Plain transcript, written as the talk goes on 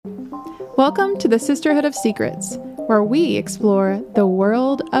Welcome to the Sisterhood of Secrets, where we explore the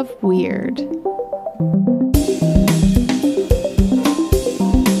world of weird.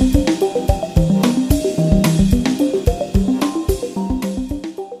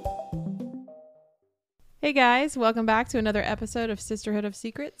 Hey guys, welcome back to another episode of Sisterhood of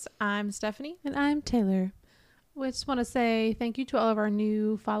Secrets. I'm Stephanie. And I'm Taylor. We just want to say thank you to all of our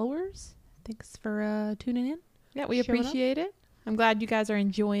new followers. Thanks for tuning in. Yeah, we appreciate it. I'm glad you guys are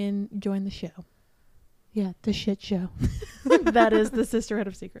enjoying the show. Yeah, the shit show. That is the Sisterhood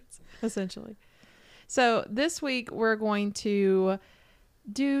of Secrets, essentially. So this week we're going to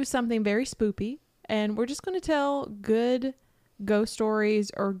do something very spoopy, and we're just going to tell good ghost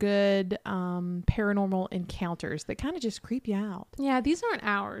stories or good paranormal encounters that kind of just creep you out. Yeah, these aren't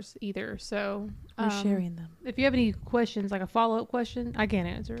ours either, so We're sharing them. if you have any questions, like a follow-up question, I can't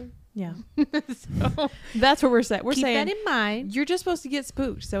answer. Yeah. So That's what we're saying. We're keep saying that in mind. you're just supposed to get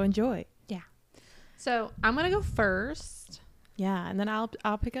spooked, so enjoy. So I'm going to go first Yeah, and then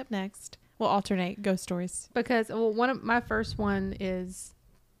I'll pick up next. We'll alternate ghost stories. because my first one is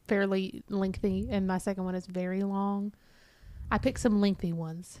fairly lengthy and my second one is very long. I picked some lengthy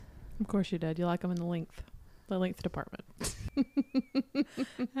ones. Of course you did. You like them in the length department.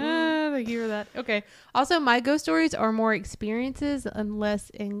 Thank you for that. Okay. Also, my ghost stories are more experiences and less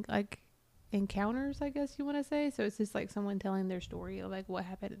encounters, I guess you want to say. So it's just like someone telling their story of like what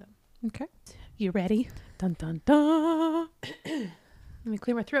happened to them. Okay. You ready? Dun dun dun. Let me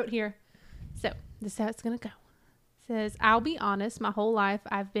clear my throat here. So this is how it's gonna go. It says, I'll be honest, my whole life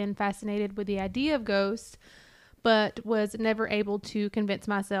I've been fascinated with the idea of ghosts, but was never able to convince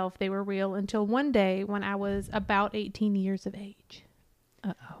myself they were real until one day when I was about 18 years of age.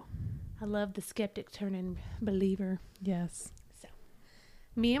 Uh-oh. I love the skeptic turning believer. Yes.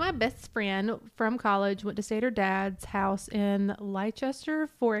 Me and my best friend from college went to stay at her dad's house in Leicester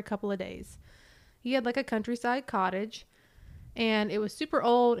for a couple of days. He had like a countryside cottage, and it was super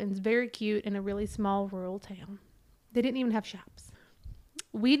old and very cute in a really small rural town. They didn't even have shops.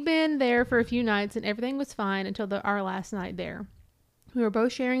 We'd been there for a few nights and everything was fine until our last night there. We were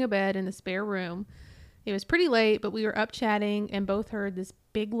both sharing a bed in the spare room. It was pretty late, but we were up chatting and both heard this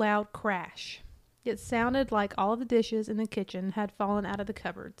big loud crash. It sounded like all of the dishes in the kitchen had fallen out of the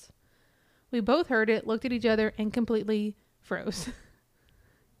cupboards. We both heard it, looked at each other, and completely froze.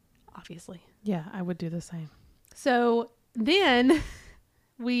 Obviously. Yeah, I would do the same. So then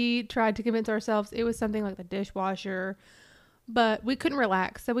we tried to convince ourselves it was something like the dishwasher, but we couldn't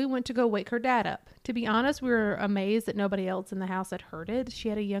relax. So we went to go wake her dad up. To be honest, we were amazed that nobody else in the house had heard it. She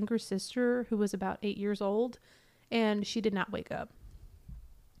had a younger sister who was about 8 years old, and she did not wake up.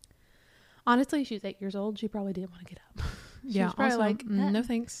 Honestly, she was 8 years old. She probably didn't want to get up. Yeah, was probably also, like, no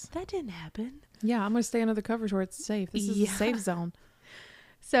thanks. That didn't happen. Yeah, I'm going to stay under the covers where it's safe. This is a safe zone.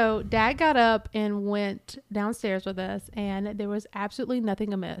 So Dad got up and went downstairs with us, and there was absolutely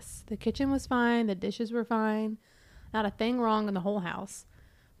nothing amiss. The kitchen was fine. The dishes were fine. Not a thing wrong in the whole house.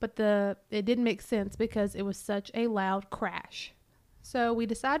 But it didn't make sense because it was such a loud crash. So we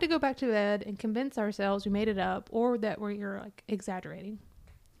decided to go back to bed and convince ourselves we made it up or that we were like exaggerating.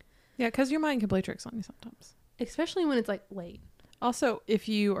 Yeah, because your mind can play tricks on you sometimes. Especially when it's like late. Also, if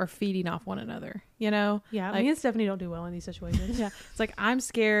you are feeding off one another, you know? Yeah, like, me and Stephanie don't do well in these situations. Yeah, it's like I'm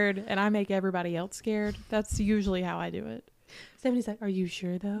scared and I make everybody else scared. That's usually how I do it. Stephanie's like, are you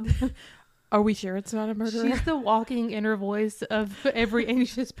sure though? Are we sure it's not a murderer? She's the walking inner voice of every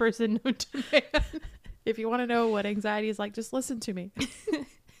anxious person known to man. If you want to know what anxiety is like, just listen to me.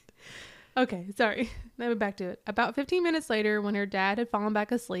 Okay, sorry. Let me back to it. About 15 minutes later, when her dad had fallen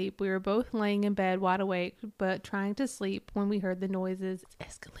back asleep, we were both laying in bed wide awake, but trying to sleep when we heard the noises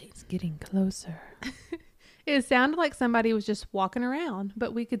escalate. It's getting closer. It sounded like somebody was just walking around,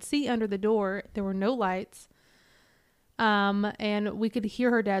 but we could see under the door. There were no lights. And we could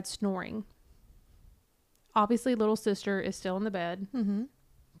hear her dad snoring. Obviously, little sister is still in the bed. Mm-hmm.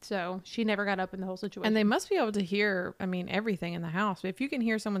 So she never got up in the whole situation. And they must be able to hear, everything in the house. But if you can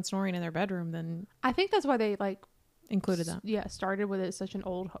hear someone snoring in their bedroom, then I think that's why they included that. Yeah, started with it. Such an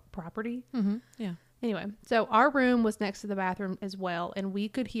old property. Mm-hmm. Yeah. Anyway, so our room was next to the bathroom as well, and we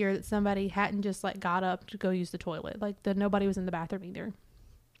could hear that somebody hadn't just got up to go use the toilet. Nobody was in the bathroom either.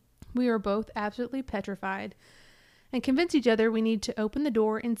 We were both absolutely petrified and convinced each other we need to open the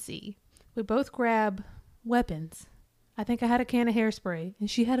door and see. We both grab weapons. I think I had a can of hairspray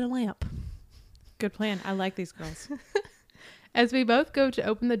and she had a lamp. Good plan. I like these girls. As we both go to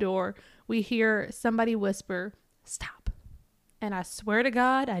open the door, we hear somebody whisper, "Stop." And I swear to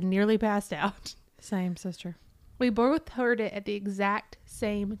God, I nearly passed out. Same, sister. We both heard it at the exact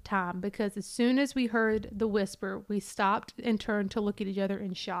same time because as soon as we heard the whisper, we stopped and turned to look at each other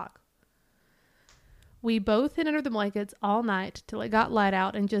in shock. We both hid under the blankets all night till it got light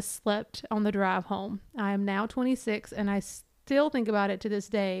out and just slept on the drive home. I am now 26 and I still think about it to this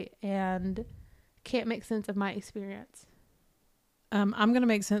day and can't make sense of my experience. I'm going to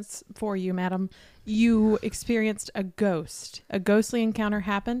make sense for you, madam. You experienced a ghost. A ghostly encounter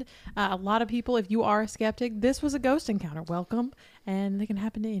happened. A lot of people, if you are a skeptic, this was a ghost encounter. Welcome. And they can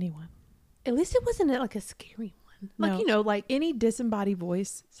happen to anyone. At least it wasn't like a scary one. Like, No. you know, like, Any disembodied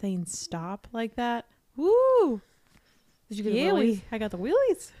voice saying stop like that. Woo! did you get the Yeah, willies? I got the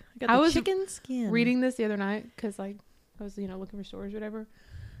willies. I got I the was chicken skin. Reading this the other night because, like, I was, looking for stories or whatever.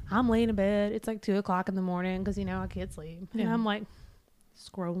 I'm laying in bed. It's like 2 o'clock in the morning because, I can't sleep. And Yeah. I'm like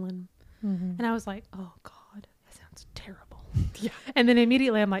scrolling. Mhm. And I was like, oh, God, that sounds terrible. Yeah. And then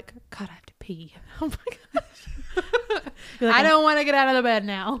immediately I'm like, God, I have to pee. Oh my gosh. You're like, I don't want to get out of the bed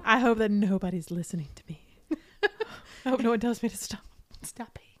now. I hope that nobody's listening to me. I hope no one tells me to stop.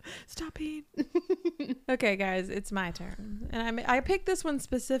 Stop peeing. Stop eating. Okay, guys, it's my turn. And I picked this one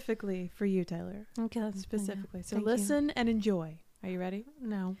specifically for you, Taylor. Okay, that's Specifically. So Thank you. listen and enjoy. Are you ready?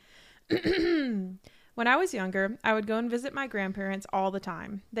 No. When I was younger, I would go and visit my grandparents all the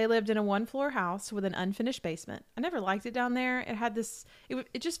time. They lived in a one-floor house with an unfinished basement. I never liked it down there. It had this,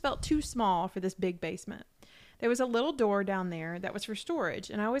 it just felt too small for this big basement. There was a little door down there that was for storage,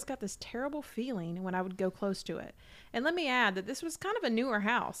 and I always got this terrible feeling when I would go close to it. And let me add that this was kind of a newer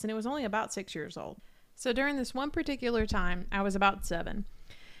house, and it was only about 6 years old. So during this one particular time, I was about 7,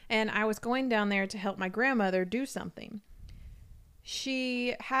 and I was going down there to help my grandmother do something.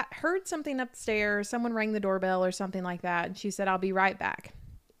 She heard something upstairs. Someone rang the doorbell or something like that, and she said, "I'll be right back,"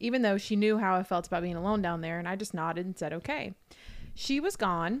 even though she knew how I felt about being alone down there, and I just nodded and said, okay. She was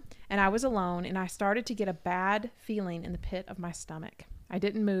gone, and I was alone, and I started to get a bad feeling in the pit of my stomach. I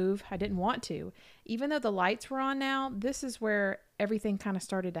didn't move. I didn't want to. Even though the lights were on now, this is where everything kind of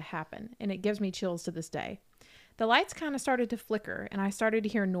started to happen, and it gives me chills to this day. The lights kind of started to flicker, and I started to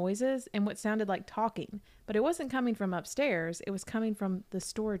hear noises and what sounded like talking, but it wasn't coming from upstairs. It was coming from the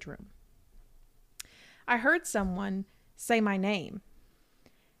storage room. I heard someone say my name.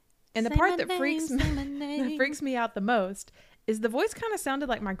 And the part that freaks me out the most is the voice kind of sounded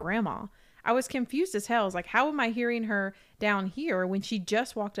like my grandma. I was confused as hell. I was like, how am I hearing her down here when she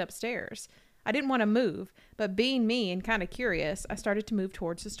just walked upstairs? I didn't want to move, but being me and kind of curious, I started to move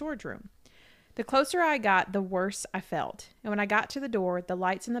towards the storage room. The closer I got, the worse I felt. And when I got to the door, the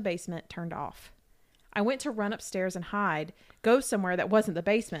lights in the basement turned off. I went to run upstairs and hide, go somewhere that wasn't the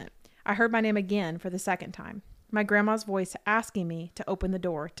basement. I heard my name again for the second time. My grandma's voice asking me to open the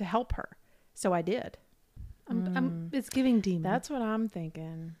door to help her. So I did. It's giving demon. That's what I'm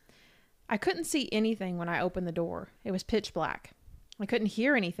thinking. I couldn't see anything when I opened the door. It was pitch black. I couldn't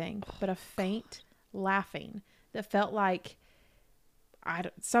hear anything but a faint laughing that felt like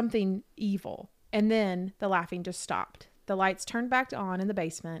something evil. And then the laughing just stopped. The lights turned back on in the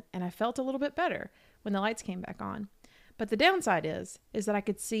basement, and I felt a little bit better when the lights came back on. But the downside is that I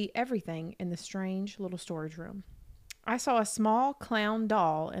could see everything in the strange little storage room. I saw a small clown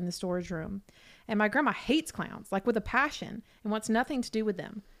doll in the storage room, and my grandma hates clowns, like with a passion, and wants nothing to do with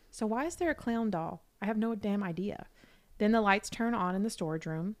them. So why is there a clown doll? I have no damn idea. Then the lights turn on in the storage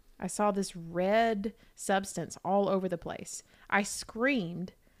room. I saw this red substance all over the place. I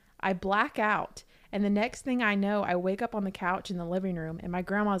screamed. I black out. And the next thing I know, I wake up on the couch in the living room, and my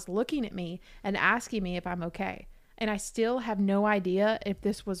grandma's looking at me and asking me if I'm okay. And I still have no idea if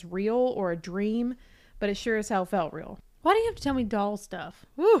this was real or a dream, but it sure as hell felt real. Why do you have to tell me doll stuff?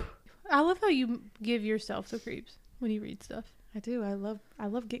 Woo! I love how you give yourself the creeps when you read stuff. I do. I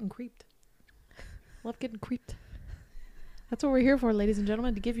love getting creeped. Love getting creeped. That's what we're here for, ladies and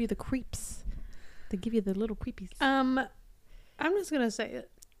gentlemen, to give you the creeps. To give you the little creepies. I'm just gonna say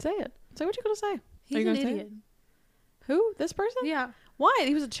it. Say it. Say what you're going to say. He's you an gonna say idiot. Who? This person? Yeah. Why?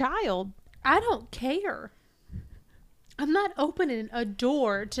 He was a child. I don't care. I'm not opening a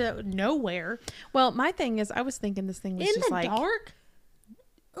door to nowhere. Well, my thing is, I was thinking this thing was In just the like dark?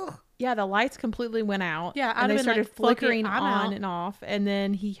 Ugh. Yeah, the lights completely went out. Yeah, I'd and they have been started like, "Fuck it, flickering I'm on out." and off. And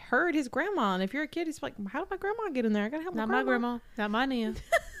then he heard his grandma. And if you're a kid, he's like, "How did my grandma get in there? I gotta help Not my my grandma. Not my Nia.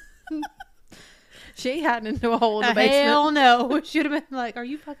 She ain't hiding into a hole in the basement. Hell no. Should have been like, are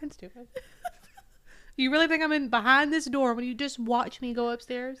you fucking stupid? You really think I'm in behind this door when you just watch me go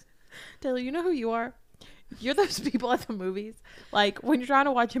upstairs? Taylor, you know who you are? You're those people at the movies. Like, when you're trying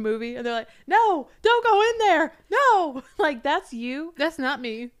to watch a movie and they're like, no, don't go in there. No. Like, that's you. That's not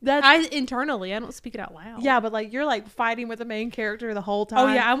me. That's I internally, I don't speak it out loud. Yeah, but like, you're like fighting with the main character the whole time.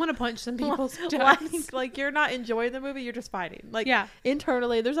 Oh yeah, I want to punch some people's like you're not enjoying the movie, you're just fighting. Like, yeah.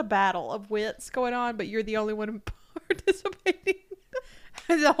 Internally, there's a battle of wits going on, but you're the only one participating.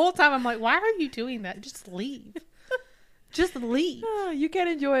 The whole time I'm like, why are you doing that? Just leave. Just leave. You can't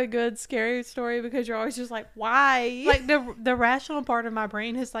enjoy a good scary story because you're always just like, why? Like the rational part of my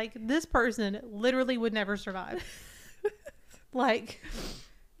brain is like, this person literally would never survive. Like,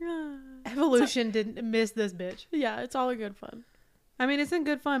 evolution didn't miss this bitch. Yeah, it's all in good fun. I mean, it's in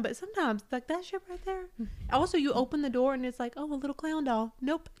good fun, but sometimes like that shit right there. Also, you open the door and it's like, oh, a little clown doll.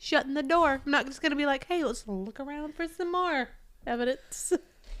 Nope, shutting the door. I'm not just gonna be like, hey, let's look around for some more Evidence.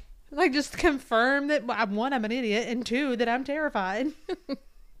 like just confirm that one, I'm an idiot, and two, that I'm terrified.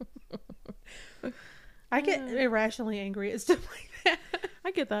 I get irrationally angry at stuff like that.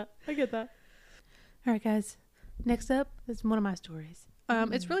 I get that. All right, guys. Next up is one of my stories.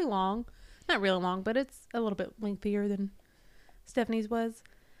 It's really long, not really long, but it's a little bit lengthier than Stephanie's was.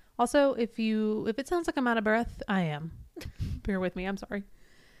 Also, if it sounds like I'm out of breath, I am. Bear with me. I'm sorry.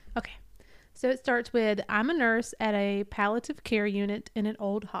 Okay. So it starts with, I'm a nurse at a palliative care unit in an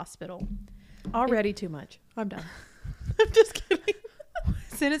old hospital. Already too much. I'm done. I'm just kidding.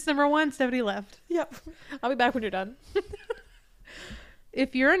 Sentence number 1, Stephanie left. Yep. I'll be back when you're done.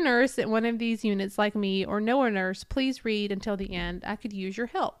 If you're a nurse at one of these units like me or know a nurse, please read until the end. I could use your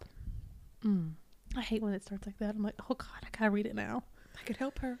help. I hate when it starts like that. I'm like, oh God, I gotta read it now. I could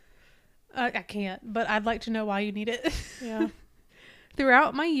help her. I can't, but I'd like to know why you need it. Yeah.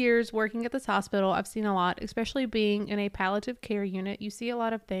 Throughout my years working at this hospital, I've seen a lot, especially being in a palliative care unit. You see a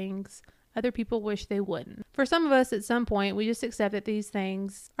lot of things other people wish they wouldn't. For some of us, at some point, we just accept that these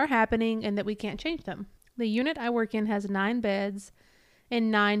things are happening and that we can't change them. The unit I work in has 9 beds and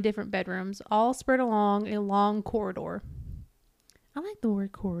 9 different bedrooms, all spread along a long corridor. I like the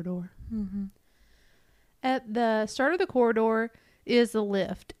word corridor. Mm-hmm. At the start of the corridor is the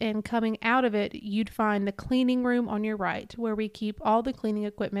lift, and coming out of it, you'd find the cleaning room on your right, where we keep all the cleaning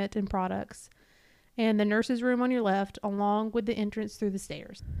equipment and products, and the nurse's room on your left, along with the entrance through the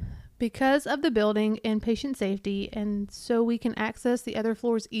stairs. Because of the building and patient safety, and so we can access the other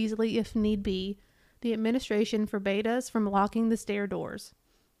floors easily if need be, the administration forbade us from locking the stair doors.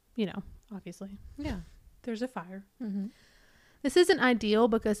 You know, obviously. Yeah. There's a fire. Mm-hmm. This isn't ideal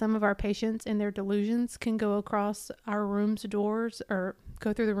because some of our patients and their delusions can go across our room's doors or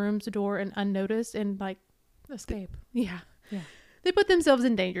go through the room's door and unnoticed and like Escape. Yeah. Yeah. They put themselves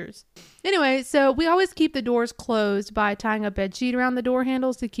in dangers. Anyway, so we always keep the doors closed by tying a bed sheet around the door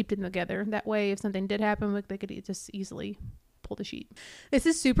handles to keep them together. That way, if something did happen, they could just easily pull the sheet. This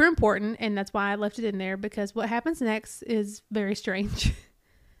is super important, and that's why I left it in there, because what happens next is very strange.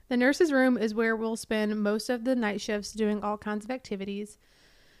 The nurse's room is where we'll spend most of the night shifts doing all kinds of activities,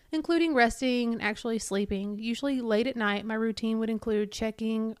 including resting and actually sleeping. Usually late at night, my routine would include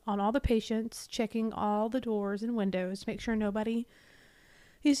checking on all the patients, checking all the doors and windows, make sure nobody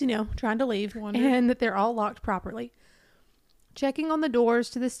is, trying to leave, and that they're all locked properly. Checking on the doors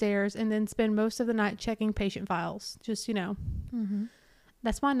to the stairs, and then spend most of the night checking patient files. Just, Mm-hmm.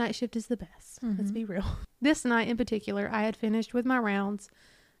 that's why night shift is the best. Mm-hmm. Let's be real. This night in particular, I had finished with my rounds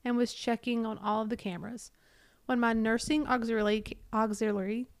and was checking on all of the cameras. When my nursing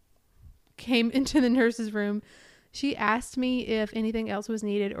auxiliary came into the nurse's room, she asked me if anything else was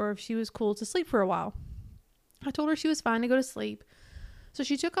needed or if she was cool to sleep for a while. I told her she was fine to go to sleep. So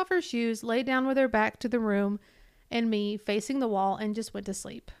she took off her shoes, laid down with her back to the room and me facing the wall, and just went to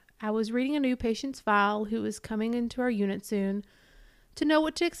sleep. I was reading a new patient's file who was coming into our unit soon to know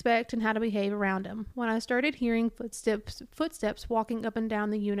what to expect and how to behave around him, when I started hearing footsteps walking up and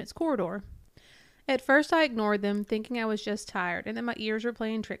down the unit's corridor. At first I ignored them, thinking I was just tired and that my ears were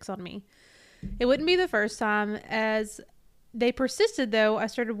playing tricks on me. It wouldn't be the first time. As they persisted, though, I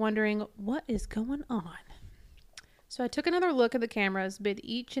started wondering, what is going on? So I took another look at the cameras, but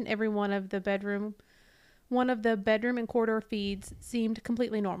each and every one of the bedroom and corridor feeds seemed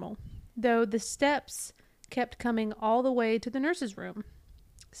completely normal, though the steps kept coming all the way to the nurse's room,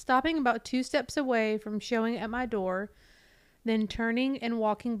 stopping about 2 steps away from showing at my door, then turning and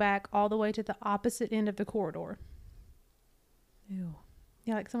walking back all the way to the opposite end of the corridor. Ew.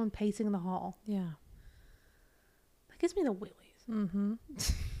 Yeah, like someone pacing the hall. Yeah. That gives me the willies. Mm-hmm.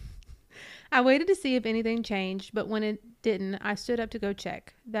 I waited to see if anything changed, but when it didn't, I stood up to go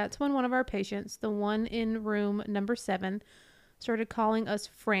check. That's when one of our patients, the one in room number 7, started calling us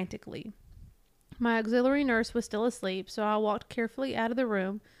frantically. My auxiliary nurse was still asleep, so I walked carefully out of the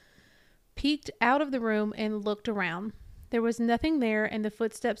room, peeked out of the room, and looked around. There was nothing there, and the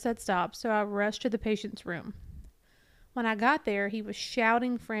footsteps had stopped, so I rushed to the patient's room. When I got there, he was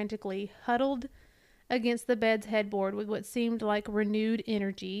shouting frantically, huddled against the bed's headboard with what seemed like renewed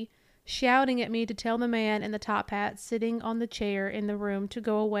energy, shouting at me to tell the man in the top hat sitting on the chair in the room to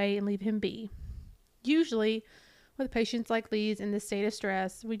go away and leave him be. Usually, with patients like these in this state of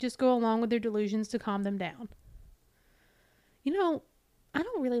stress, we just go along with their delusions to calm them down. You know, I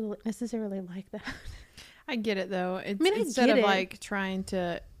don't really necessarily like that. I get it though. It's, I mean, I instead get of it. like trying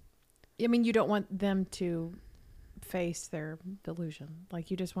to, I mean, you don't want them to face their delusion.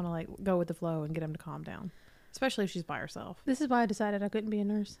 Like you just want to like go with the flow and get them to calm down, especially if she's by herself. This is why I decided I couldn't be a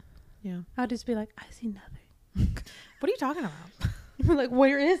nurse. Yeah. I'd just be like, I see nothing. What are you talking about? Like,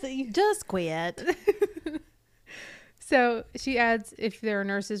 where is he? Just quit. So she adds, if there are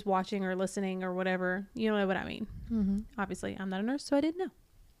nurses watching or listening or whatever, you know what I mean. Mm-hmm. Obviously, I'm not a nurse, so I didn't know.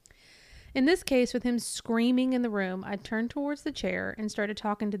 In this case, with him screaming in the room, I turned towards the chair and started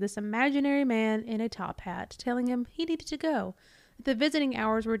talking to this imaginary man in a top hat, telling him he needed to go, that the visiting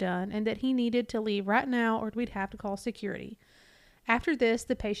hours were done, and that he needed to leave right now or we'd have to call security. After this,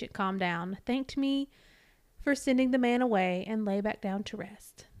 the patient calmed down, thanked me for sending the man away, and lay back down to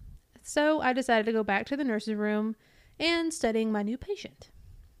rest. So I decided to go back to the nurse's room and studying my new patient.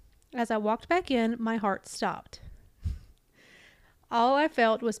 As I walked back in, my heart stopped. All I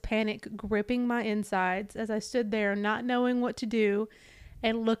felt was panic gripping my insides as I stood there not knowing what to do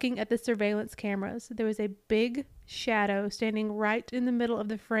and looking at the surveillance cameras. There was a big shadow standing right in the middle of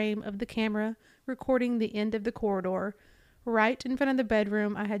the frame of the camera, recording the end of the corridor, right in front of the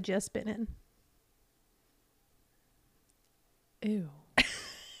bedroom I had just been in. Ew.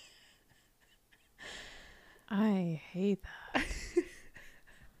 I hate that.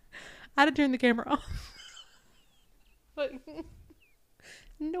 I'd have turned the camera off. But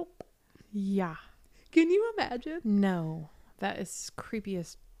nope. Yeah. Can you imagine? No. That is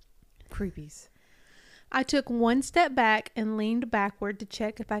creepiest creepies. I took one step back and leaned backward to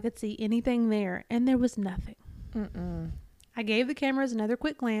check if I could see anything there, and there was nothing. Mm-mm. I gave the cameras another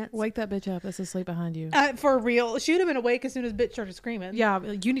quick glance. Wake that bitch up that's asleep behind you. For real. She would have been awake as soon as bitch started screaming. Yeah,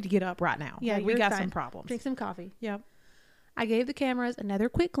 you need to get up right now. Yeah, Like, we you're got fine. some problems. Drink some coffee. Yep. I gave the cameras another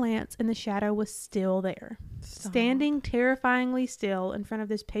quick glance, and the shadow was still there, Stop. standing terrifyingly still in front of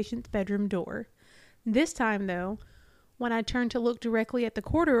this patient's bedroom door. This time, though, when I turned to look directly at the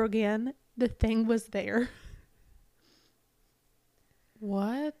corridor again, the thing was there.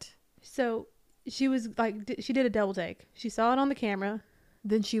 What? So she was like, she did a double take. She saw it on the camera.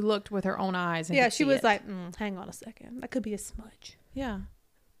 Then she looked with her own eyes. And Yeah, could she see was it. like, hang on a second. That could be a smudge. Yeah.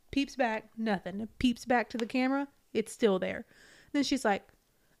 Peeps back, nothing. Peeps back to the camera, it's still there. Then she's like,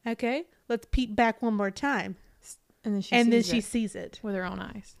 okay, let's peep back one more time. And then she sees it. with her own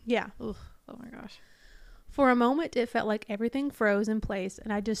eyes. Yeah. Ugh. Oh my gosh. For a moment, it felt like everything froze in place,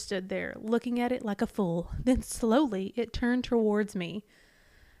 and I just stood there, looking at it like a fool. Then slowly, it turned towards me,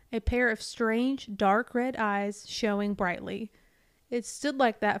 a pair of strange, dark red eyes showing brightly. It stood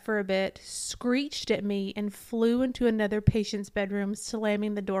like that for a bit, screeched at me, and flew into another patient's bedroom,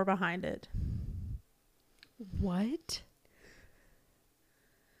 slamming the door behind it. What?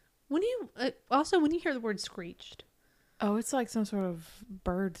 When you when you hear the word screeched, Oh, it's like some sort of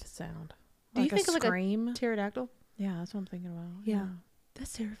bird sound. Do you like think a of like a scream? pterodactyl? Yeah, that's what I'm thinking about. Yeah.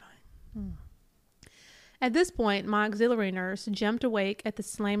 That's terrifying. Hmm. At this point, my auxiliary nurse jumped awake at the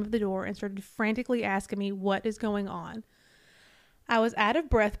slam of the door and started frantically asking me what is going on. I was out of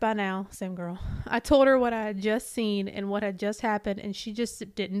breath by now, same girl. I told her what I had just seen and what had just happened, and she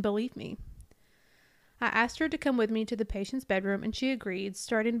just didn't believe me. I asked her to come with me to the patient's bedroom, and she agreed,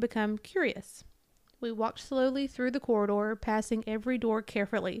 starting to become curious. We walked slowly through the corridor, passing every door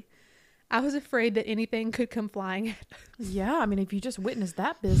carefully. I was afraid that anything could come flying at us. Yeah, I mean, if you just witnessed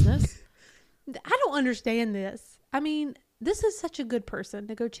that business. I don't understand this. I mean, this is such a good person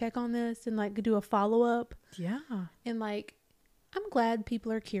to go check on this and like do a follow-up. Yeah. And like, I'm glad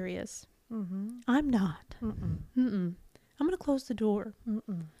people are curious. Mm-hmm. I'm not. Mm-mm. I'm going to close the door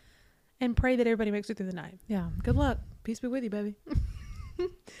Mm-mm. and pray that everybody makes it through the night. Yeah. Good luck. Peace be with you, baby.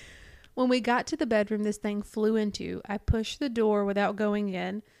 When we got to the bedroom this thing flew into, I pushed the door without going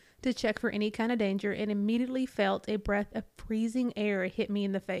in to check for any kind of danger and immediately felt a breath of freezing air hit me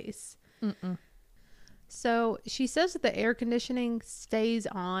in the face. Mm-mm. So she says that the air conditioning stays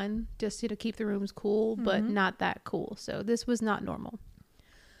on just to keep the rooms cool, but not that cool. So this was not normal.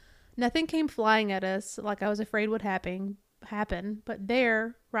 Nothing came flying at us like I was afraid would happen. But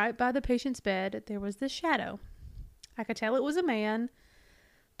there, right by the patient's bed, there was this shadow. I could tell it was a man,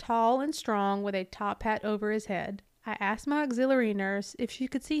 tall and strong with a top hat over his head. I asked my auxiliary nurse if she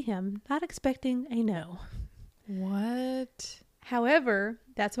could see him, not expecting a no. What? However,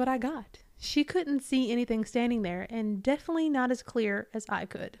 that's what I got. She couldn't see anything standing there, and definitely not as clear as I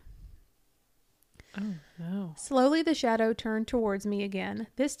could. Oh, no. Slowly, the shadow turned towards me again.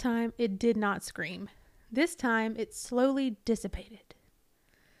 This time, it did not scream. This time, it slowly dissipated.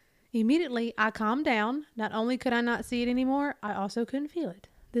 Immediately, I calmed down. Not only could I not see it anymore, I also couldn't feel it.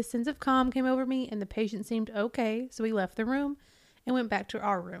 This sense of calm came over me, and the patient seemed okay, so we left the room and went back to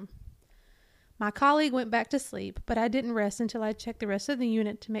our room. My colleague went back to sleep, but I didn't rest until I checked the rest of the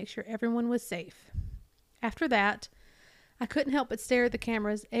unit to make sure everyone was safe. After that, I couldn't help but stare at the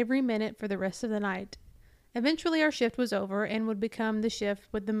cameras every minute for the rest of the night. Eventually, our shift was over and would become the shift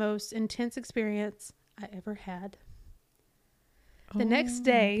with the most intense experience I ever had. The next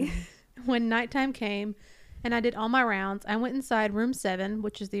day, when nighttime came and I did all my rounds, I went inside room 7,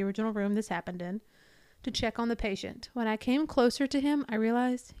 which is the original room this happened in, to check on the patient. When I came closer to him, I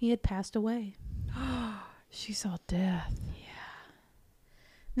realized he had passed away. She saw death.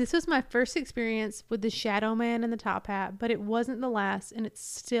 This was my first experience with the shadow man in the top hat, but it wasn't the last, and it's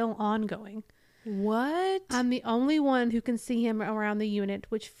still ongoing. What? I'm the only one who can see him around the unit,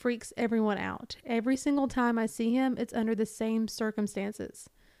 which freaks everyone out. Every single time I see him, it's under the same circumstances.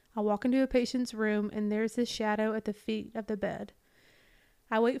 I walk into a patient's room, and there's his shadow at the feet of the bed.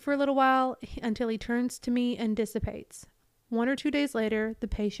 I wait for a little while until he turns to me and dissipates. 1 or 2 days later, the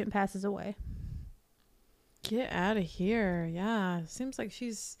patient passes away. Get out of here. Yeah. Seems like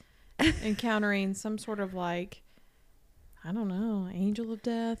she's encountering some sort of like, I don't know, angel of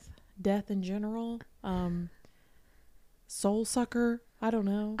death, death in general, soul sucker. I don't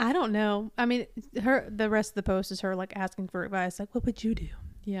know. I don't know. I mean, the rest of the post is her like asking for advice. Like, what would you do?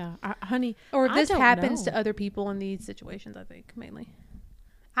 Yeah. Honey. Or I this don't happens know. to other people in these situations, I think, mainly.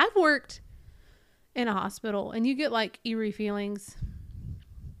 I've worked in a hospital and you get like eerie feelings,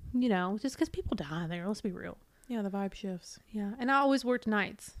 you know, just because people die there. Let's be real. Yeah. The vibe shifts. Yeah. And I always worked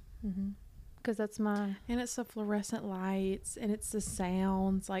nights Mm-hmm. because that's my. And it's the fluorescent lights and it's the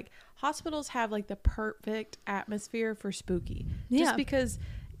sounds. Like hospitals have like the perfect atmosphere for spooky. Yeah. Just because,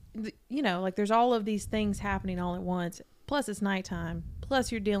 you know, like there's all of these things happening all at once. Plus it's nighttime.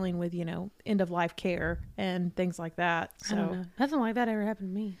 Plus you're dealing with, you know, end of life care and things like that. So I don't know. Nothing like that ever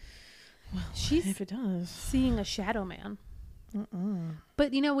happened to me. well, She's if it does. seeing a shadow man. Mm-mm.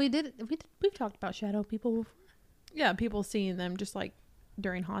 But, you know, we've talked about shadow people before. Yeah. People seeing them just like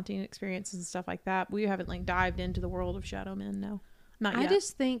during haunting experiences and stuff like that. We haven't like dived into the world of shadow men. No, not yet. I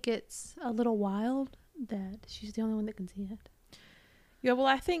just think it's a little wild that she's the only one that can see it. Yeah, well,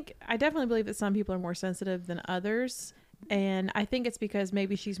 I definitely believe that some people are more sensitive than others. And I think it's because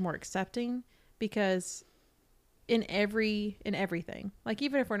maybe she's more accepting because in everything, like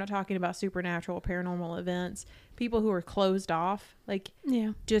even if we're not talking about supernatural, paranormal events, people who are closed off, like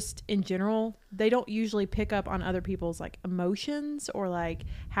Yeah. just in general, they don't usually pick up on other people's like emotions or like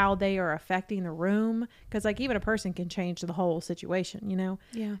how they are affecting the room. Cause like even a person can change the whole situation, you know?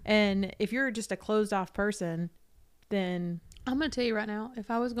 Yeah. And if you're just a closed off person, then I'm going to tell you right now, if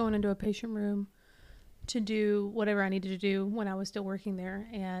I was going into a patient room to do whatever I needed to do when I was still working there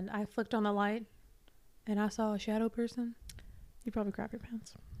and I flicked on the light and I saw a shadow person, you probably crap your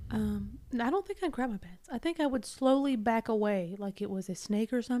pants. I don't think I'd grab my pants. I think I would slowly back away like it was a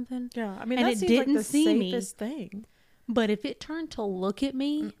snake or something. Yeah, I mean, And that it seems didn't like the see me. safest thing. But if it turned to look at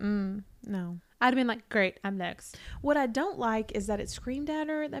me, No. I'd have been like, great, I'm next. What I don't like is that it screamed at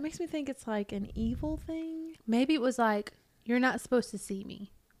her. That makes me think it's like an evil thing. Maybe it was like, you're not supposed to see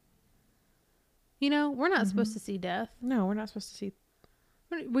me. You know, we're not supposed to see death. No, we're not supposed to see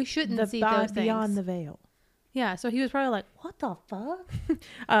We shouldn't the see those beyond things. the veil. Yeah, so he was probably like, what the fuck?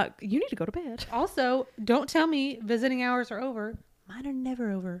 You need to go to bed. Also, don't tell me visiting hours are over. Mine are never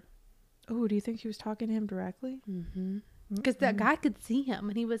over. Oh, do you think she was talking to him directly? Mm-hmm. Because that guy could see him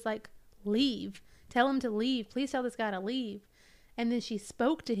and he was like, leave. Tell him to leave. Please tell this guy to leave. And then she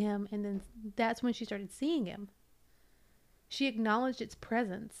spoke to him and then that's when she started seeing him. She acknowledged its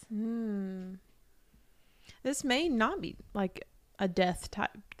presence. This may not be like a death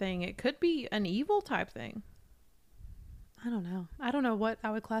type thing. It could be an evil type thing. I don't know. I don't know what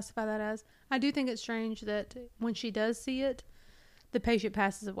I would classify that as. I do think it's strange that when she does see it, the patient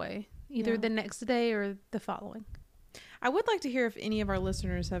passes away. Either Yeah. the next day or the following. I would like to hear if any of our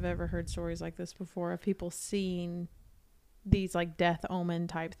listeners have ever heard stories like this before of people seeing these like death omen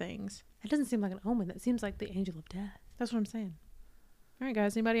type things. It doesn't seem like an omen. That seems like the angel of death. That's what I'm saying. All right,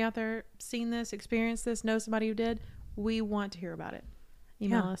 guys. Anybody out there seen this, experienced this, know somebody who did? We want to hear about it.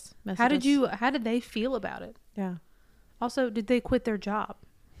 Email Yeah. us. Message How did they feel about it? Yeah. Also, did they quit their job?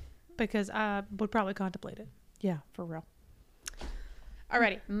 Because I would probably contemplate it. Yeah, for real.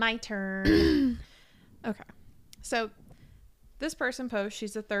 Alrighty, my turn. Okay. So this person posts,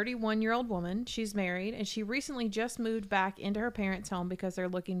 she's a 31-year-old woman. She's married and she recently just moved back into her parents' home because they're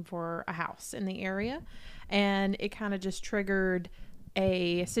looking for a house in the area. And it kind of just triggered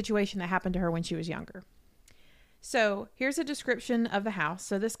a situation that happened to her when she was younger. So here's a description of the house.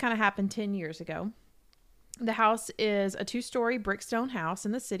 So this kind of happened 10 years ago. The house is a 2-story brickstone house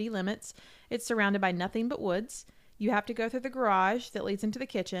in the city limits. It's surrounded by nothing but woods. You have to go through the garage that leads into the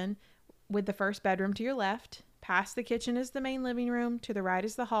kitchen with the first bedroom to your left. Past the kitchen is the main living room. To the right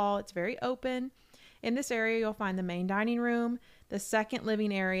is the hall. It's very open. In this area, you'll find the main dining room, the second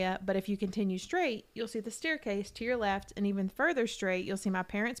living area, but if you continue straight, you'll see the staircase to your left, and even further straight, you'll see my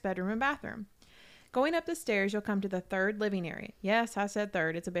parents' bedroom and bathroom. Going up the stairs, you'll come to the third living area. Yes, I said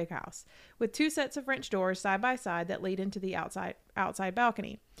third. It's a big house. With 2 sets of French doors side by side that lead into the outside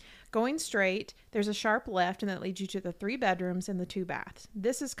balcony. Going straight, there's a sharp left, and that leads you to the 3 bedrooms and the 2 baths.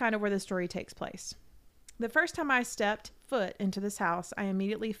 This is kind of where the story takes place. The first time I stepped foot into this house, I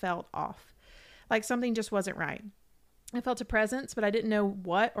immediately felt off. Like something just wasn't right. I felt a presence, but I didn't know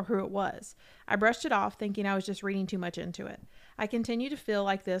what or who it was. I brushed it off, thinking I was just reading too much into it. I continued to feel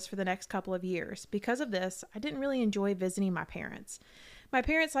like this for the next couple of years. Because of this, I didn't really enjoy visiting my parents. My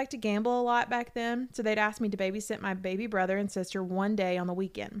parents liked to gamble a lot back then, so they'd ask me to babysit my baby brother and sister one day on the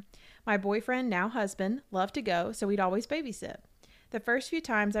weekend. My boyfriend, now husband, loved to go, so we'd always babysit. The first few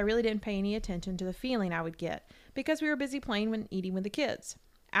times, I really didn't pay any attention to the feeling I would get, because we were busy playing and eating with the kids.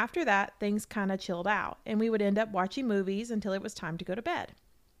 After that, things kind of chilled out, and we would end up watching movies until it was time to go to bed.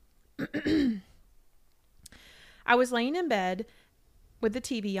 I was laying in bed with the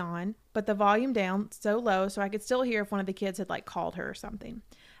TV on, but the volume down so low so I could still hear if one of the kids had called her or something.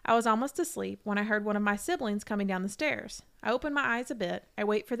 I was almost asleep when I heard one of my siblings coming down the stairs. I opened my eyes a bit. I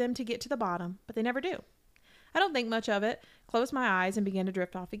wait for them to get to the bottom, but they never do. I don't think much of it, close my eyes, and begin to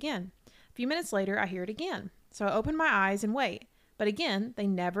drift off again. A few minutes later, I hear it again. So I open my eyes and wait. But again, they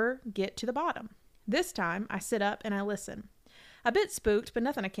never get to the bottom. This time, I sit up and I listen. A bit spooked, but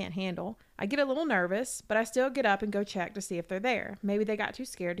nothing I can't handle. I get a little nervous, but I still get up and go check to see if they're there. Maybe they got too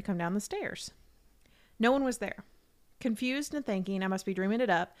scared to come down the stairs. No one was there. Confused and thinking I must be dreaming it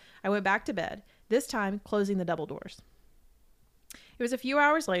up, I went back to bed, this time closing the double doors. It was a few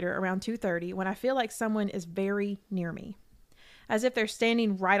hours later, around 2:30, when I feel like someone is very near me, as if they're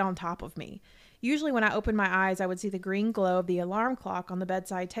standing right on top of me. Usually when I opened my eyes, I would see the green glow of the alarm clock on the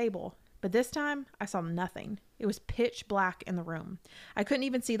bedside table. But this time, I saw nothing. It was pitch black in the room. I couldn't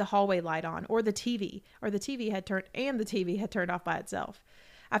even see the hallway light on, or the TV had turned off by itself.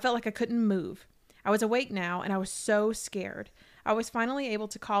 I felt like I couldn't move. I was awake now, and I was so scared. I was finally able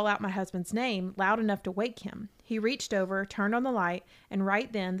to call out my husband's name loud enough to wake him. He reached over, turned on the light, and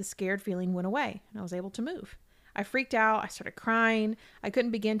right then the scared feeling went away, and I was able to move. I freaked out. I started crying. I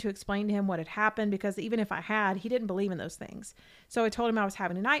couldn't begin to explain to him what had happened because even if I had, he didn't believe in those things. So I told him I was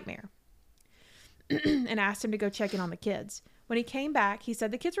having a nightmare and asked him to go check in on the kids. When he came back, he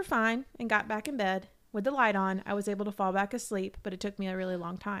said the kids were fine and got back in bed. With the light on, I was able to fall back asleep, but it took me a really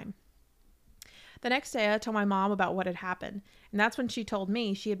long time. The next day, I told my mom about what had happened, and that's when she told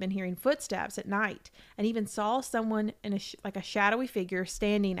me she had been hearing footsteps at night and even saw someone in a shadowy figure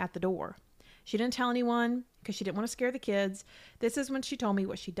standing at the door. She didn't tell anyone because she didn't want to scare the kids. This is when she told me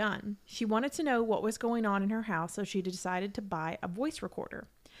what she'd done. She wanted to know what was going on in her house, so she decided to buy a voice recorder.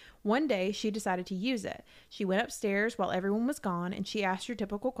 One day, she decided to use it. She went upstairs while everyone was gone, and she asked her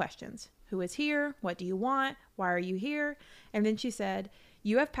typical questions. Who is here? What do you want? Why are you here? And then she said,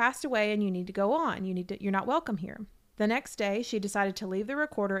 you have passed away and you need to go on. You're not welcome here. The next day, she decided to leave the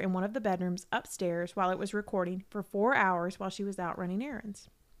recorder in one of the bedrooms upstairs while it was recording for 4 hours while she was out running errands.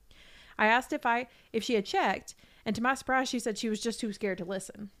 I asked if she had checked, and to my surprise, she said she was just too scared to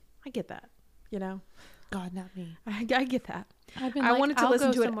listen. I get that, God, not me. I get that. I wanted to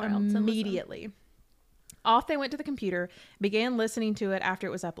listen to it immediately. Off they went to the computer, began listening to it after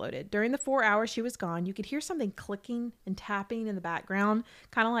it was uploaded. During the 4 hours she was gone, you could hear something clicking and tapping in the background,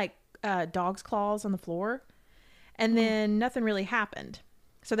 kind of like dog's claws on the floor. And then nothing really happened.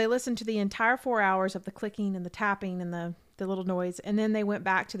 So they listened to the entire 4 hours of the clicking and the tapping and the little noise. And then they went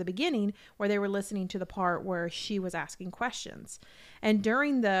back to the beginning where they were listening to the part where she was asking questions. And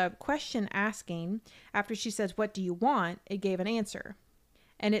during the question asking, after she says, what do you want? It gave an answer.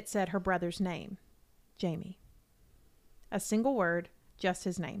 And it said her brother's name, Jamie. A single word, just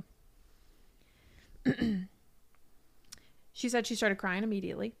his name. She said she started crying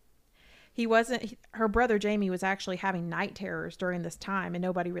immediately. Her brother Jamie was actually having night terrors during this time, and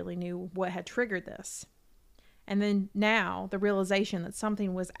nobody really knew what had triggered this. And then now the realization that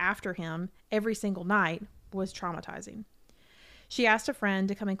something was after him every single night was traumatizing. She asked a friend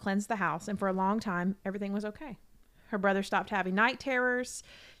to come and cleanse the house, and for a long time, everything was okay. Her brother stopped having night terrors.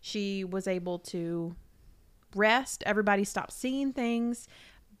 She was able to rest. Everybody stopped seeing things.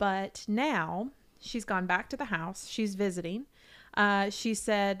 But now she's gone back to the house. She's visiting. She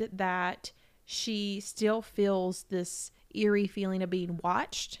said that she still feels this eerie feeling of being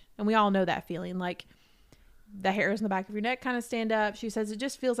watched. And we all know that feeling, like the hairs in the back of your neck kind of stand up. She says it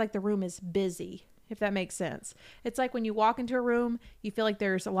just feels like the room is busy, if that makes sense. It's like when you walk into a room, you feel like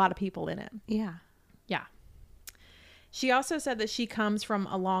there's a lot of people in it. Yeah. Yeah. She also said that she comes from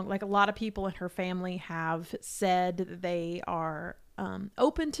a lot of people in her family have said that they are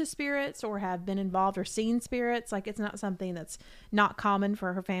open to spirits or have been involved or seen spirits. Like, it's not something that's not common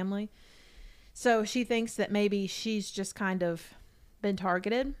for her family. So she thinks that maybe she's just kind of been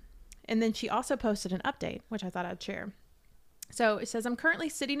targeted. And then she also posted an update, which I thought I'd share. So it says, I'm currently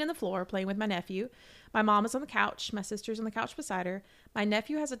sitting in the floor playing with my nephew. My mom is on the couch. My sister's on the couch beside her. My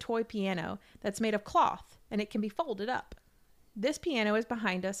nephew has a toy piano that's made of cloth and it can be folded up. This piano is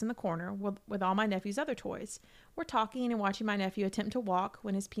behind us in the corner with all my nephew's other toys. We're talking and watching my nephew attempt to walk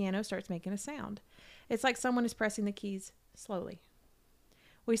when his piano starts making a sound. It's like someone is pressing the keys slowly.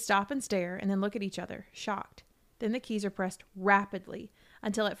 We stop and stare and then look at each other, shocked. Then the keys are pressed rapidly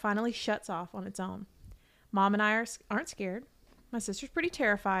until it finally shuts off on its own. Mom and I aren't scared. My sister's pretty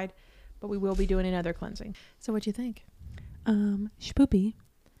terrified, but we will be doing another cleansing. So what'd you think? Spoopy.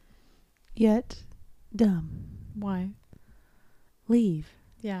 Yet dumb. Why? Leave.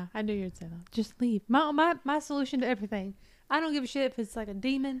 Yeah, I knew you'd say that. Just leave. My solution to everything. I don't give a shit if it's like a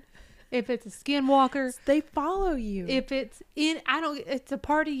demon, if it's a skinwalker, They follow you. if it's it's a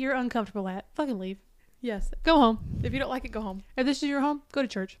party you're uncomfortable at. Fucking leave. Yes. Go home. If you don't like it, go home. If this is your home, go to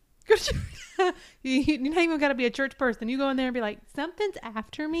church. Go to church. You're not even got to be a church person. You go in there and be like, something's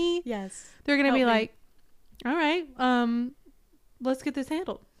after me. Yes. They're going to Help be me. like, all right, let's get this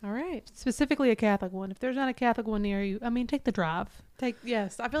handled. All right. Specifically a Catholic one. If there's not a Catholic one near you, I mean, take the drive.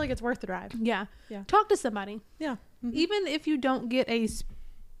 Yes. I feel like it's worth the drive. Yeah. Yeah. Talk to somebody. Yeah. Mm-hmm. Even if you don't get a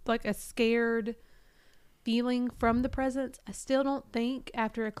scared feeling from the presence, I still don't think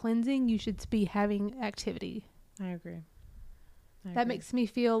after a cleansing you should be having activity. I agree. That makes me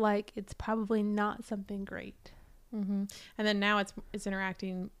feel like it's probably not something great. Mm-hmm. And then now it's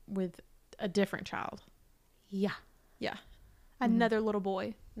interacting with a different child. Yeah. Yeah. Another little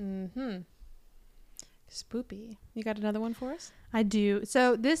boy. Mm-hmm. Spoopy. You got another one for us? I do.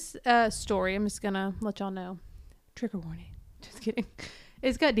 So this story, I'm just gonna let y'all know. Trigger warning. Just kidding.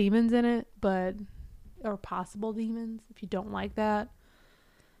 It's got demons in it, or possible demons. If you don't like that,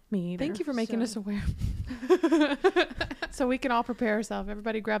 me either. Thank you for making So- us aware. So we can all prepare ourselves.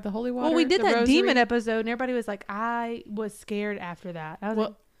 Everybody grab the holy water. Well, we did the that rosary. demon episode, and everybody was like, "I was scared after that." I was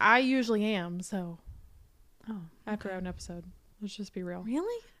Well, I usually am. So like, "Oh, after okay. an episode, let's just be real.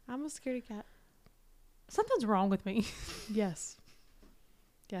 Really? I'm a scaredy cat. Something's wrong with me." Yes.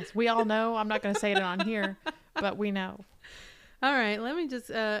 Yes. We all know. I'm not going to say it on here, but we know. All right, let me just.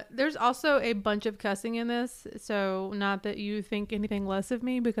 There's also a bunch of cussing in this, so not that you think anything less of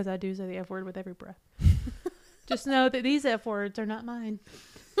me, because I do say the F word with every breath. Just know that these F words are not mine.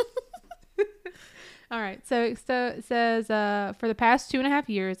 All right, so it says, for the past 2.5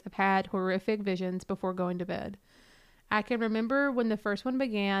 years, I've had horrific visions before going to bed. I can remember when the first one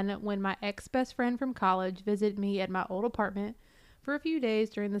began, when my ex-best friend from college visited me at my old apartment for a few days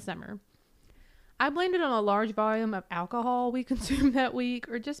during the summer. I blamed it on a large volume of alcohol we consumed that week,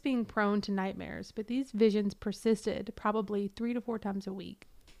 or just being prone to nightmares, but these visions persisted probably 3 to 4 times a week.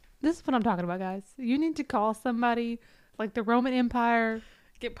 This is what I'm talking about, guys. You need to call somebody, like the Roman Empire.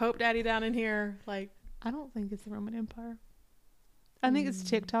 Get Pope Daddy down in here. Like, I don't think it's the Roman Empire. I think it's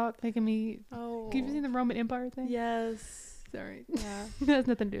TikTok making me... oh. Have you seen the Roman Empire thing? Yes. Sorry. Yeah. It has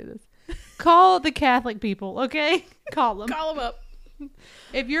nothing to do with this. Call the Catholic people, okay? Call them. Call him up.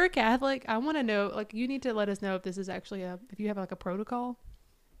 If you're a Catholic, I want to know, like, you need to let us know if this is actually if you have like a protocol.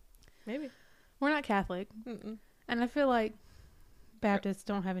 Maybe. We're not Catholic. Mm-mm. And I feel like Baptists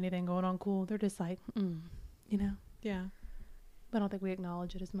don't have anything going on cool. They're just like, you know, Yeah. I don't think we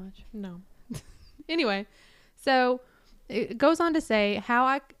acknowledge it as much. No. Anyway, so it goes on to say how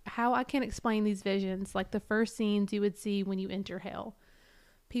I can explain these visions, like the first scenes you would see when you enter hell.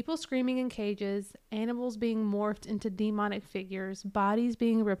 People screaming in cages, animals being morphed into demonic figures, bodies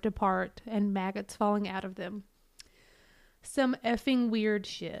being ripped apart, and maggots falling out of them. Some effing weird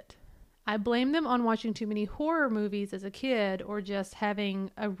shit. I blame them on watching too many horror movies as a kid, or just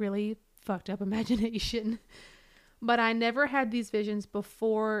having a really fucked up imagination. But I never had these visions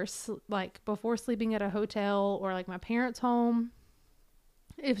before sleeping at a hotel or like my parents' home.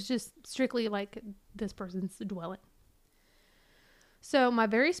 It was just strictly like this person's dwelling. So my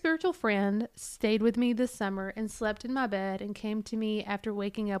very spiritual friend stayed with me this summer and slept in my bed and came to me after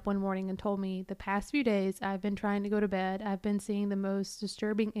waking up one morning and told me, the past few days I've been trying to go to bed. I've been seeing the most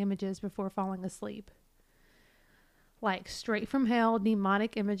disturbing images before falling asleep. like straight from hell,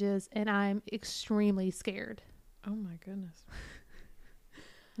 demonic images, and I'm extremely scared. Oh my goodness.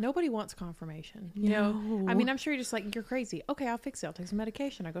 Nobody wants confirmation. You know, I mean, I'm sure you're just like, you're crazy. Okay, I'll fix it. I'll take some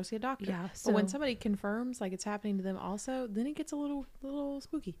medication. I'll go see a doctor. Yeah. But when somebody confirms like it's happening to them also, then it gets a little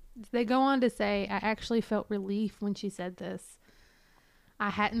spooky. They go on to say, I actually felt relief when she said this. I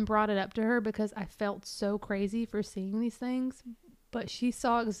hadn't brought it up to her because I felt so crazy for seeing these things, but she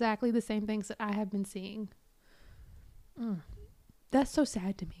saw exactly the same things that I have been seeing. That's so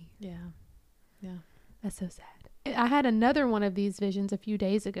sad to me. Yeah. Yeah. That's so sad. I had another one of these visions a few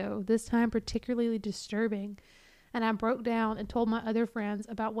days ago, this time particularly disturbing, and I broke down and told my other friends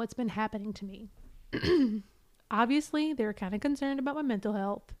about what's been happening to me. Obviously, they were kind of concerned about my mental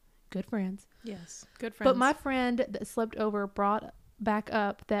health. Good friends. Yes. Good friends. But my friend that slept over brought back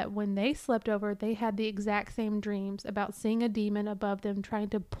up that when they slept over, they had the exact same dreams about seeing a demon above them trying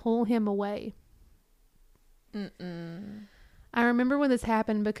to pull him away. I remember when this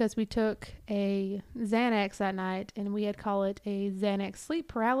happened because we took a Xanax that night and we had called it a Xanax sleep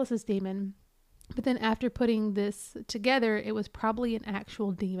paralysis demon. But then after putting this together, it was probably an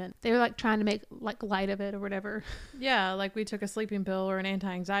actual demon. They were like trying to make like light of it or whatever. Yeah, like we took a sleeping pill or an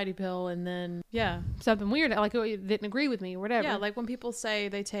anti-anxiety pill and then, Something weird, like it didn't agree with me or whatever. Yeah, like when people say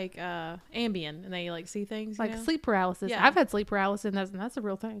they take Ambien and they like see things, like you know? sleep paralysis. Yeah. I've had sleep paralysis and that's a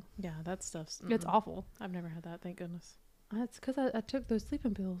real thing. Yeah, that stuff's... It's awful. I've never had that, thank goodness. That's because I took those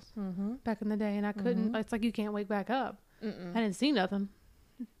sleeping pills Mm-hmm. back in the day and I couldn't. It's like you can't wake back up. I didn't see nothing.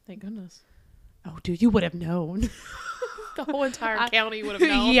 Thank goodness. Oh, dude, you would have known. The whole entire county would have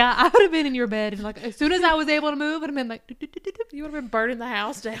known. Yeah, I would have been in your bed and like as soon as I was able to move, I'd have been like, You would have been burning the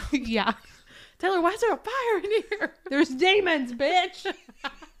house down. yeah. Taylor, why is there a fire in here? There's demons, bitch.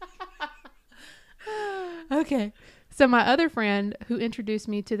 Okay. So my other friend who introduced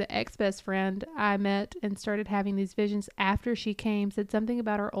me to the ex-best friend I met and started having these visions after she came said something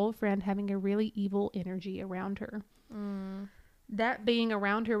about our old friend having a really evil energy around her. That being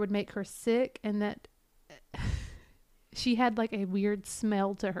around her would make her sick and that she had like a weird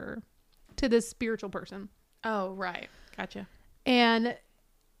smell to her, to this spiritual person. Oh, right. Gotcha. And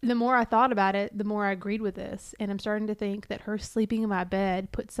the more I thought about it, the more I agreed with this. And I'm starting to think that her sleeping in my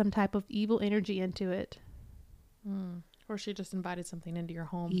bed put some type of evil energy into it. Or she just invited something into your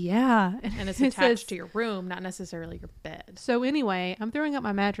home. Yeah. And it's It attached says- to your room, not necessarily your bed. So anyway, I'm throwing up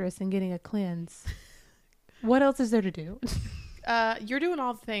my mattress and getting a cleanse. What else is there to do? You're doing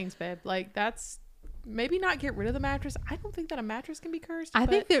all the things, babe. Like, that's... Maybe not get rid of the mattress. I don't think that a mattress can be cursed. I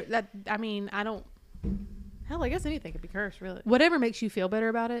but- think I don't... Hell, I guess anything could be cursed, really. Whatever makes you feel better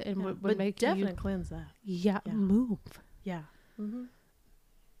about it and Yeah, would but make definitely you... cleanse that. Yeah, Yeah. move. Yeah.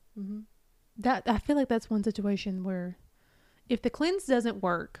 That I feel like that's one situation where if the cleanse doesn't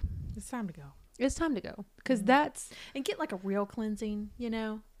work, It's time to go. it's time to go. Because that's... And get like a real cleansing, you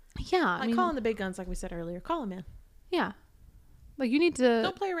know? Yeah. Like calling the big guns, like we said earlier. Call them in. Yeah. Like you need to...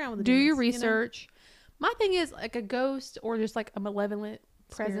 Don't play around with the do your demons, you know? research. My thing is like a ghost or just like a malevolent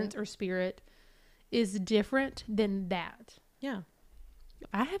presence or spirit is different than that. Yeah.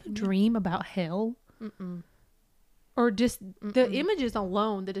 I have a dream about hell or just the images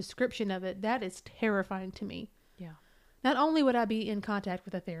alone, the description of it, that is terrifying to me. Yeah. Not only would I be in contact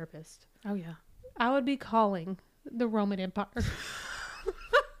with a therapist, Oh, yeah. I would be calling the Roman Empire.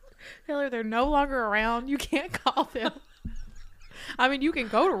 Taylor, they're no longer around. You can't call them. I mean, you can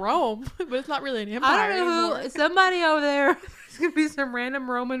go to Rome, but it's not really an empire I don't know anymore. who, somebody over there, it's going to be some random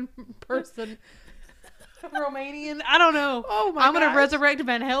Roman person. Romanian. I don't know. Oh my I'm going to gosh. resurrect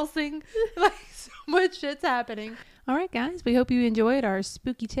Van Helsing. Like so much shit's happening. All right, guys. We hope you enjoyed our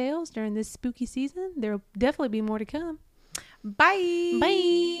spooky tales during this spooky season. There'll definitely be more to come. Bye.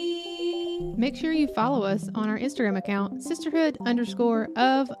 Bye. Make sure you follow us on our Instagram account,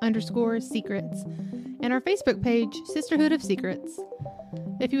 sisterhood_of_secrets, and our Facebook page, Sisterhood of Secrets.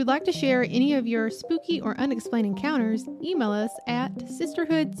 If you would like to share any of your spooky or unexplained encounters, email us at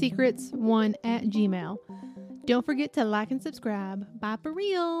sisterhoodsecrets1@gmail.com. Don't forget to like and subscribe. Bye for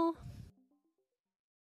real.